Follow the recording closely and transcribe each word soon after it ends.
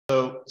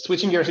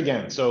switching gears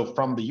again. So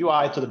from the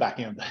UI to the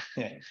backend.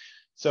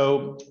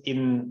 So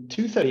in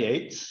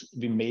 238,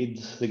 we made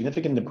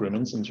significant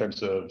improvements in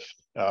terms of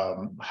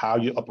how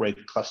you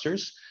operate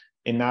clusters.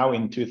 And now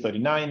in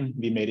 239,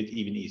 we made it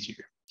even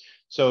easier.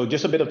 So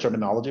just a bit of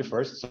terminology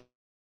first.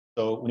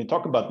 So when you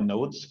talk about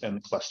nodes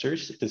and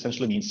clusters, it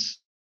essentially means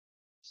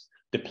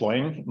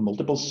deploying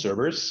multiple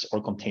servers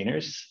or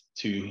containers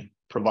to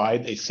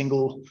provide a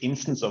single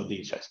instance of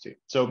DHIS2.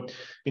 So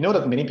we know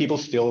that many people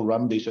still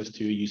run DHIS2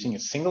 using a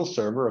single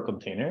server or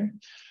container.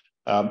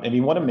 And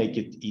we want to make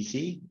it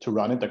easy to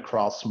run it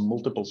across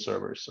multiple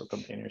servers or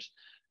containers.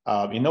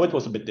 We know it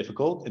was a bit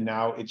difficult, and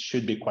now it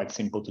should be quite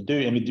simple to do.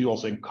 And we do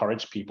also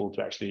encourage people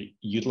to actually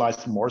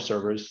utilize more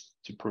servers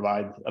to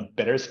provide a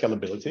better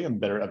scalability and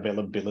better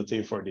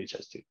availability for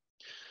DHIS2.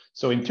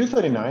 So in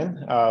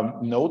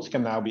 239, nodes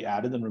can now be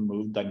added and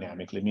removed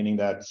dynamically, meaning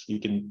that you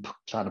can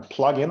kind of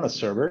plug in a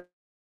server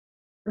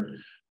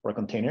or a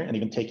container and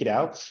even take it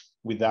out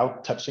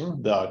without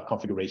touching the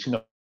configuration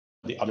of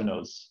the other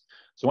nodes.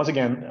 So once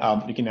again,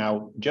 you can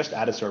now just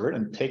add a server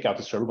and take out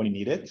the server when you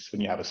need it,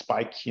 when you have a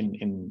spike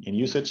in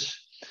usage.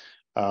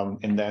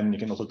 And then you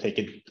can also take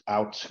it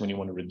out when you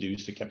want to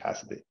reduce the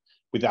capacity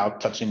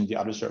without touching the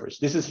other servers.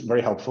 This is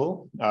very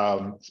helpful,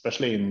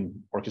 especially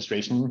in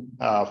orchestration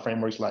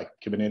frameworks like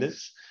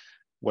Kubernetes,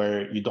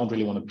 where you don't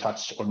really want to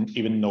touch or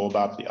even know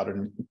about the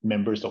other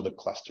members of the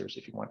clusters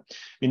if you want.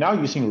 We're now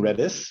using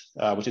Redis,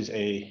 which is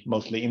a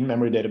mostly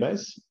in-memory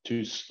database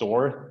to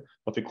store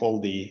what we call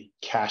the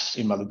cache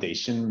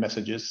invalidation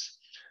messages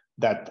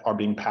that are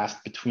being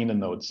passed between the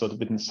nodes. So that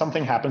when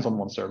something happens on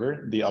one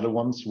server, the other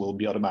ones will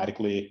be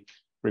automatically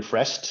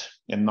refreshed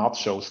and not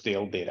show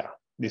stale data.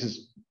 This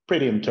is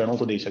pretty internal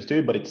to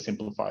DHIS2, but it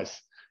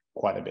simplifies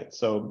quite a bit.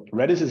 So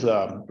Redis is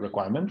a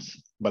requirement,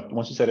 but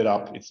once you set it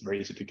up, it's very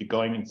easy to get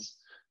going. It's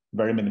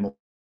very minimal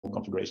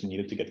configuration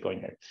needed to get going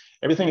here.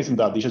 Everything is in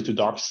the DHIS2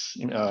 docs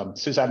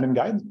sysadmin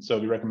guide. So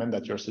we recommend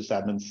that your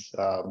sysadmins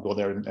go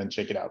there and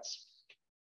check it out.